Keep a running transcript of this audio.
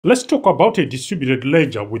Let's talk about a distributed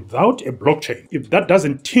ledger without a blockchain. If that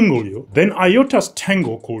doesn't tingle you, then IOTA's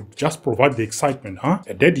tango could just provide the excitement, huh?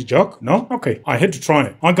 A daddy joke? No? Okay, I had to try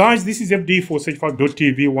it. Hi guys, this is FD for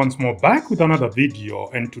Search5.tv once more back with another video,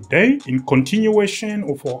 and today, in continuation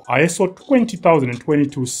of our ISO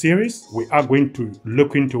 20022 series, we are going to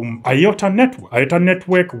look into IOTA Network. IOTA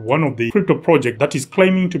Network, one of the crypto projects that is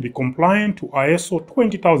claiming to be compliant to ISO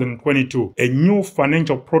 20022, a new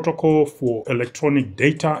financial protocol for electronic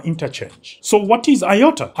data interchange. So what is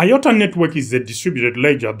IOTA? IOTA Network is a distributed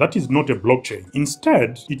ledger that is not a blockchain.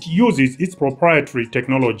 Instead, it uses its proprietary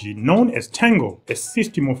technology known as Tango, a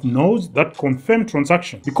system of nodes that confirm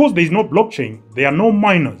transactions. Because there is no blockchain, there are no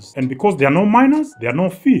miners. And because there are no miners, there are no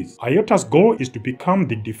fees. IOTA's goal is to become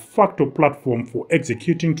the de facto platform for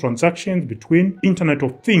executing transactions between Internet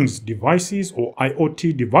of Things devices or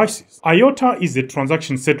IoT devices. IOTA is a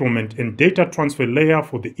transaction settlement and data transfer layer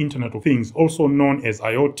for the Internet of Things, also known as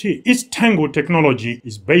IoT. Its Tango technology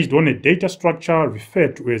is based on a data structure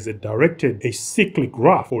referred to as a directed acyclic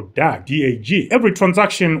graph or DAG. Every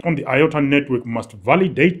transaction on the IOTA network must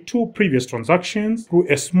validate two previous transactions through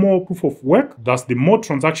a small proof of work. Thus, the more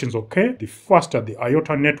transactions occur, the faster the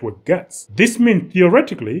IOTA network gets. This means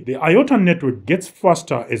theoretically, the IOTA network gets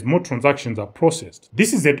faster as more transactions are processed.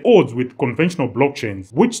 This is at odds with conventional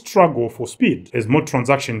blockchains, which struggle for speed as more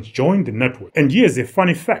transactions join the network. And here's a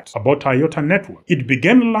funny fact about IOTA network. It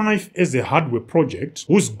began life as a hardware project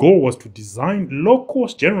whose goal was to design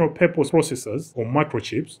low-cost general-purpose processors or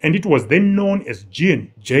microchips, and it was then known as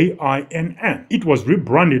GIN, J-I-N-N. It was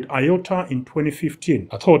rebranded IOTA in 2015.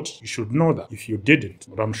 I thought you should know that if you didn't,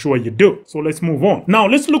 but I'm sure you do. So let's move on. Now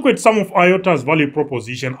let's look at some of IOTA's value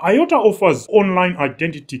proposition. IOTA offers online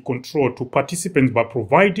identity control to participants by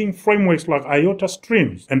providing frameworks like IOTA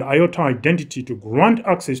Streams and IOTA Identity to grant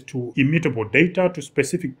access to immutable data to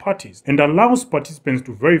specific parties and allows participants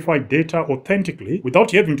to verify data authentically without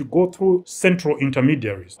having to go through central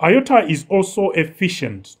intermediaries. IOTA is also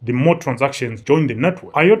efficient the more transactions join the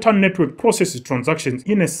network. IOTA network processes transactions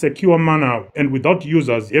in a secure manner and without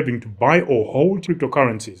users having to buy or hold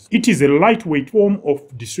cryptocurrencies. It is a lightweight form of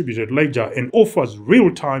distributed ledger and offers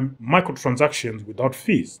real-time microtransactions without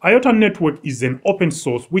fees. IOTA network is an open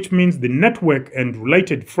source, which means the network and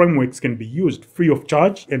related frameworks can be used free of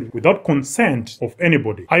charge and without consent of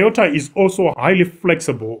anybody. IOTA is also highly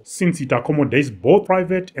flexible since it accommodates both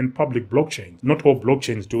private and public blockchains. Not all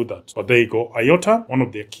blockchains do that, but there you go. IOTA, one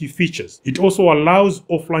of their key features. It also allows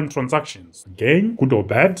offline transactions. Again, good or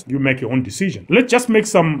bad, you make your own decision. Let's just make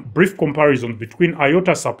some brief comparisons between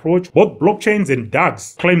IOTA's approach. Both blockchains and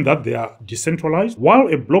DAGs claim that they are decentralized. While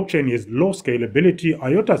a blockchain has low scalability,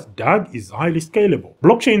 IOTA's DAG is highly scalable.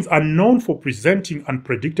 Blockchains are known for presenting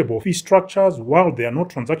unpredictable fee structures, while there are no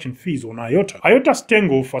transaction fees on IOTA. IOTA's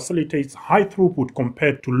Tango facilitates high throughput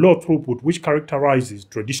compared to low throughput, which characterizes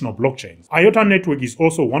traditional blockchains. IOTA network is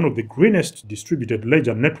also one of the greenest distributed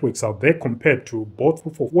ledger networks out there compared to both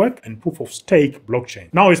proof of work and proof of stake blockchain.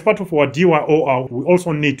 Now, as part of our DYOR, we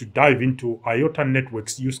also need to dive into IOTA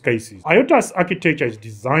network's use cases. IOTA's architecture is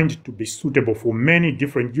designed to be suitable for many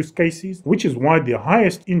different use cases, which is why the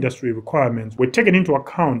highest industry requirements were taken into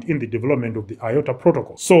account in the development of the IOTA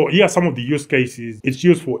protocol. So here are some of the use cases. It's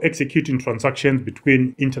used for executing transactions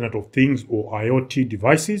between Internet of Things or IoT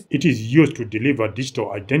devices. It is used to deliver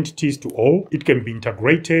digital identities to all. It can be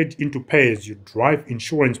integrated into pay-as-you-drive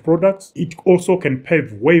insurance products. It also can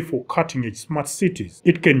pave way for cutting-edge smart cities.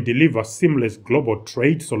 It can deliver seamless global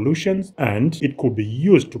trade solutions, and it could be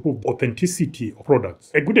used to prove authenticity of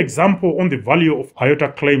products. A good example on the value of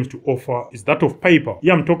IOTA claims to offer is that of PayPal.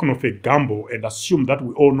 Here I'm talking of a gamble and assume that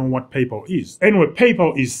we all know what PayPal is. Anyway,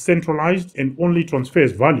 PayPal is centralized and only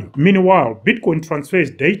transfers value. Meanwhile, Bitcoin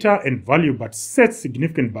transfers data and value but sets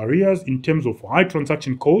significant barriers in terms of high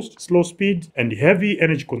transaction cost, slow speed, and heavy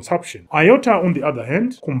energy consumption. IOTA, on the other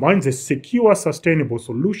hand, combines a secure, sustainable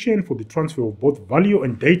solution for the transfer of both value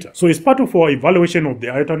and data. So as part of our evaluation of the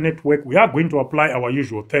IOTA network, we are going to apply our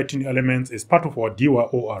usual 13 elements as part of our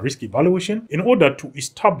DYOR risk evaluation in order to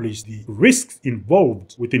establish the risks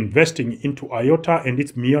involved with investing into IOTA and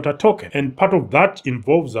its MIOTA token. And part of that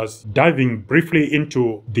involves us diving briefly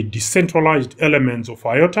into the decentralized elements of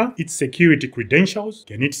IOTA, its security credentials.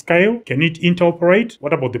 Can it scale? Can it interoperate?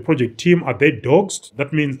 What about the project team? Are they doxed?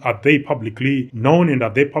 That means, are they publicly known and are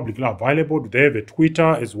they publicly available? Do they have a Twitter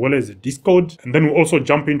as well as a Discord? And then we also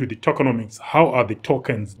jump into the tokenomics. How are the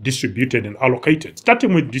tokens distributed and allocated?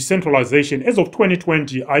 Starting with decentralization, as of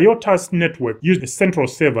 2020, IOTA's network used a central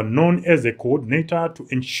server known as a coordinator to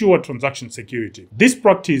ensure transaction security. This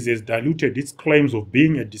practice has diluted its claims of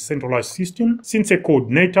being a decentralized system, since a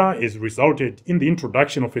coordinator has resulted in the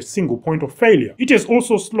introduction of a single point of failure failure. It has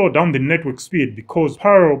also slowed down the network speed because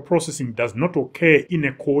parallel processing does not occur in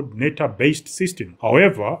a coordinator-based system.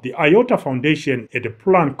 However, the IOTA Foundation had a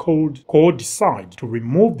plan called CodeCide to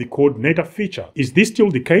remove the coordinator feature. Is this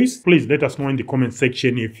still the case? Please let us know in the comment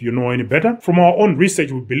section if you know any better. From our own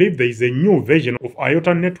research, we believe there is a new version of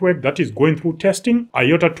IOTA network that is going through testing,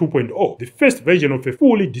 IOTA 2.0, the first version of a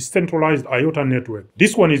fully decentralized IOTA network.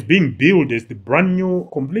 This one is being billed as the brand new,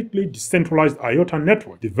 completely decentralized IOTA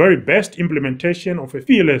network, the very best implementation of a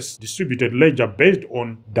fearless distributed ledger based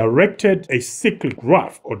on directed acyclic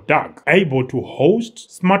graph, or DAG, able to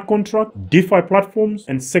host smart contract, DeFi platforms,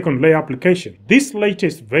 and second-layer applications. This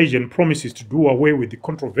latest version promises to do away with the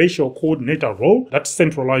controversial coordinator role that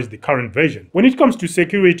centralized the current version. When it comes to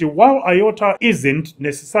security, while IOTA isn't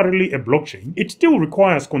necessarily a blockchain, it still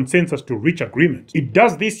requires consensus to reach agreement. It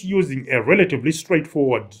does this using a relatively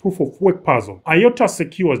straightforward proof-of-work puzzle. IOTA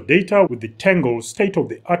secures data with the Tangle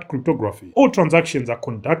state-of-the-art cryptography. All transactions are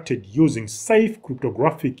conducted using safe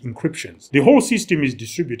cryptographic encryptions. The whole system is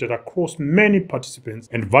distributed across many participants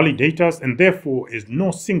and validators, and therefore is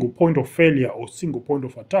no single point of failure or single point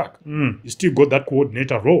of attack. You still got that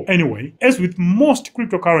coordinator role. Anyway, as with most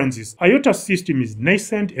cryptocurrencies, IOTA's system is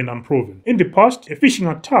nascent and unproven. In the past, a phishing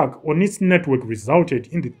attack on its network resulted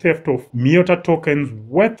in the theft of MIOTA tokens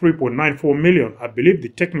worth 3.94 million. I believe the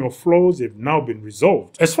technical flaws have now been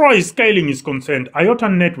resolved. As far as scaling is concerned, IOTA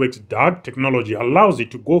Network's DAG technology allows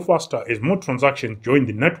it to go faster as more transactions join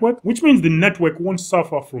the network, which means the network won't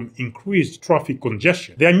suffer from increased traffic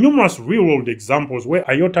congestion. There are numerous real-world examples where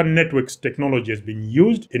IOTA Network's technology has been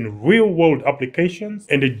used in real-world applications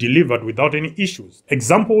and is delivered without any issues.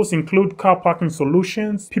 Examples include car parking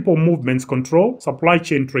solutions, people movements control, supply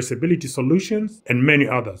chain traceability solutions, and many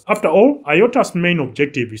others. After all, IOTA's main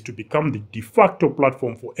objective is to become the de facto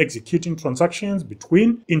platform for executing transactions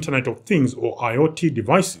between Internet of Things or IoT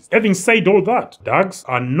devices. Having said all that, DAGs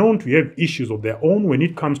are known to have issues of their own when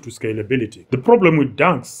it comes to scalability. The problem with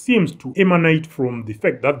DAGs seems to emanate from the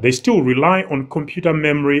fact that they still rely on computer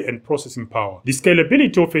memory and processing power. The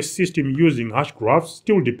scalability of a system using hash graphs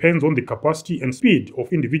still depends on the capacity and speed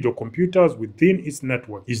of individual computers within its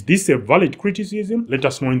network. Is this a valid criticism? Let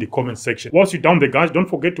us know in the comment section. Whilst you're down there, guys, don't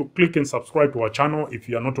forget to click and subscribe to our channel if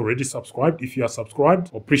you are not already subscribed. If you are subscribed,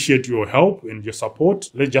 appreciate your help and your support.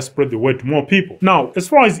 Let's just spread the word to more people. Now, as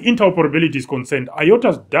far as interoperability is concerned,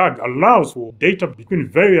 IOTA's DAG allows for data between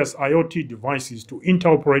various IoT devices to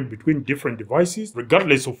interoperate between different devices,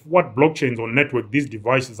 regardless of what blockchains or network these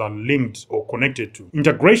devices are linked or connected to.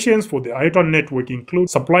 Integrations for the IOTA network include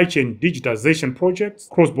supply chain digitization projects,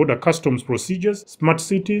 cross-border customs procedures, smart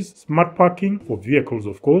cities, smart parking for vehicles,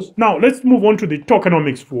 of course. Now, let's move on to the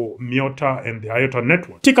tokenomics for MIOTA and the IOTA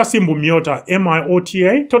network. Ticker symbol MIOTA,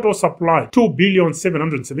 MIOTA, total supply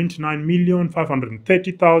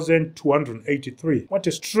 2,779,530,283. What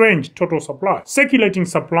a strange total supply. Circulating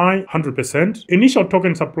supply 100%, initial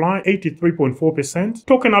token supply 83.4%,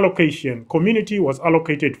 token allocation, community was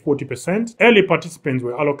allocated 40%, early participants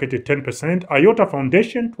were allocated 10%, IOTA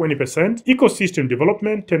Foundation 20%, ecosystem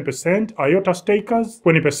development 10%, IOTA stakers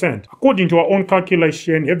 20%. According to our own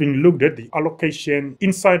calculation, having looked at the allocation,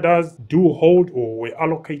 insiders do hold or were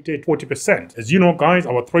allocated 40%. As you know, guys,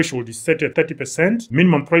 our threshold is set at 30%,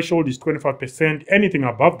 minimum threshold is 25%. Anything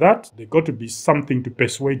above that, there got to be something to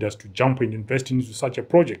persuade us to jump and invest into such a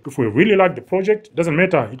project. If we really like the project, it doesn't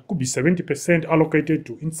matter, it could be 70% allocated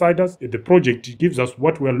to insiders. If the project gives us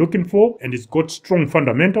what we are looking for and it's got strong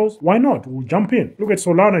fundamentals, why not? We'll jump in. Look at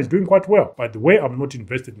Solana, is doing quite well. By the way, I'm not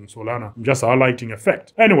invested in Solana, I'm just highlighting a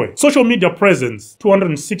fact. Anyway, social media presence,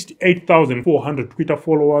 268,400 Twitter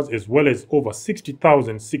followers, as well as over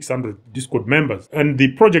 60,600 Discord members. And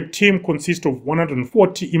the project team consists of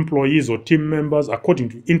 140 employees or team members, according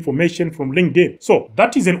to information from LinkedIn. So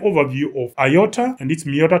that is an overview of IOTA and its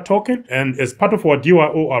MIOTA token. And as part of our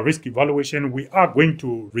DYO, our risk evaluation, we are going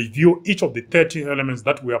to review each of the 13 elements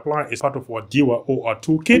that we apply as part of our DYO, our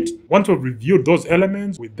toolkit. Once we've reviewed those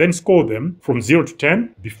elements, we then score them from 0 to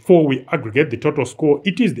 10 before we aggregate the total score.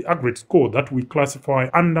 It is the aggregate score that we classify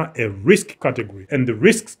under a risk category. And the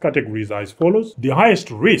risks categories are as follows. The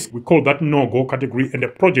highest risk, we call that no-go category, and the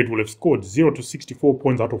project will have scored 0 to 64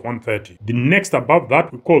 points out of 130. The next above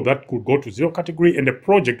that, we call that could go to 0 category, and the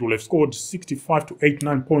project will have scored 65 to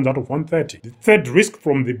 89 points out of 130. The third risk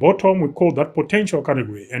from the bottom, we call that potential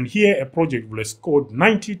category, and here a project will have scored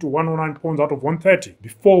 90 to 109 points out of 130.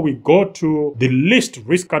 Before we go to the least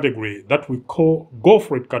risk category that we call go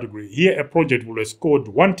for it category, here a project will have scored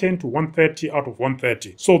 110 to 130 out of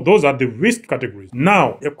 130. So those are the risk categories.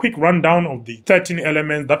 Now, a quick rundown of the 13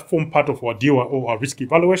 elements that form part of our DYO, our risk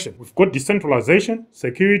evaluation. We've got decentralization,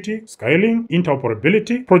 security, scaling,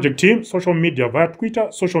 interoperability, project team, social media via Twitter,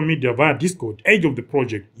 social media via Discord, age of the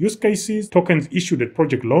project, use cases, tokens issued at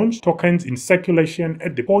project launch, tokens in circulation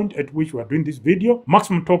at the point at which we are doing this video,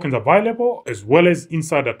 maximum tokens available, as well as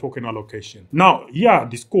insider token allocation. Now, here are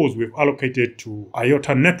the scores we've allocated to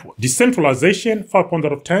IOTA network. Decentralization, 5 points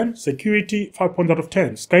out of 10. Security, 5 points out of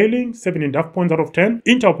 10. Scaling, 7.5 points out of 10.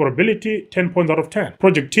 Interoperability, 10 points out of 10.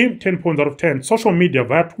 Project team, 10 points out of 10. Social media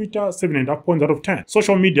via Twitter, 7.5 points out of 10.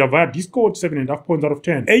 Social media via Discord, 7.5 points out of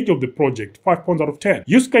 10. Age of the project, 5 points out of 10.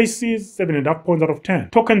 Use cases, 7.5 points out of 10.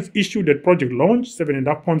 Tokens issued at project launch,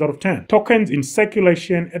 7.5 points out of 10. Tokens in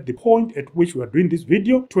circulation at the point at which we are doing this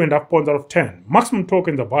video, 2.5 points out of 10. Maximum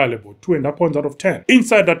tokens available, 2.5 points out of 10.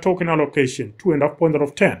 Insider token allocation, 2.5 points out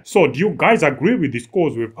of 10. So do you guys agree with the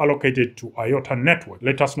scores we've allocated to IOTA network?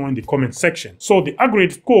 Let us know in the comment section. So the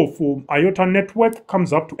aggregate score for IOTA network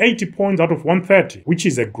comes up to 80 points out of 130, which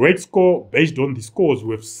is a great score based on the scores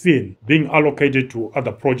we've seen being allocated to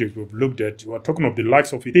other projects we've looked at. We're talking of the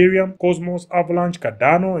likes of Ethereum, Cosmos, Avalanche,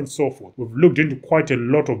 Cardano, and so forth. We've looked into quite a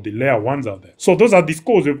lot of the layer ones out there. So those are the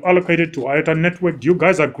scores we've allocated to IOTA network. Do you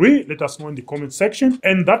guys agree? Let us know in the comment section.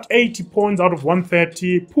 And that 80 points out of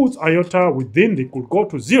 130 puts IOTA within the could go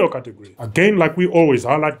to zero category. Again, like we always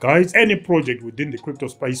highlight, guys, any project within the crypto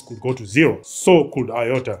space could go to zero. So could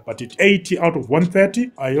IOTA. But at 80 out of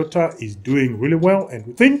 130, IOTA is doing really well, and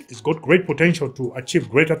we think it's got great potential to achieve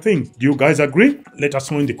greater things. Do you guys agree? Let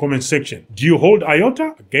us know in the comment section. Do you hold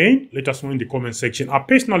IOTA? Again, let us know in the comment section. I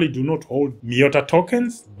personally do not hold MIOTA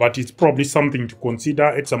tokens, but it's probably something to consider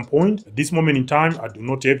at some point. At this moment in time, I do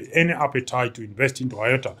not have any appetite to invest into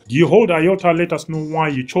IOTA. Do you hold IOTA? Let us know why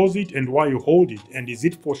you chose it and why you hold it. And is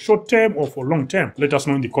it for short term or for long term? Let us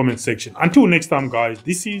know in the comment section. Until next time, guys,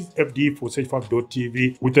 this is FD for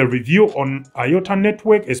Sage5.tv with a review on IOTA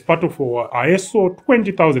network as part of our ISO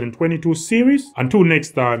 20022 series. Until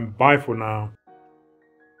next time, bye for now.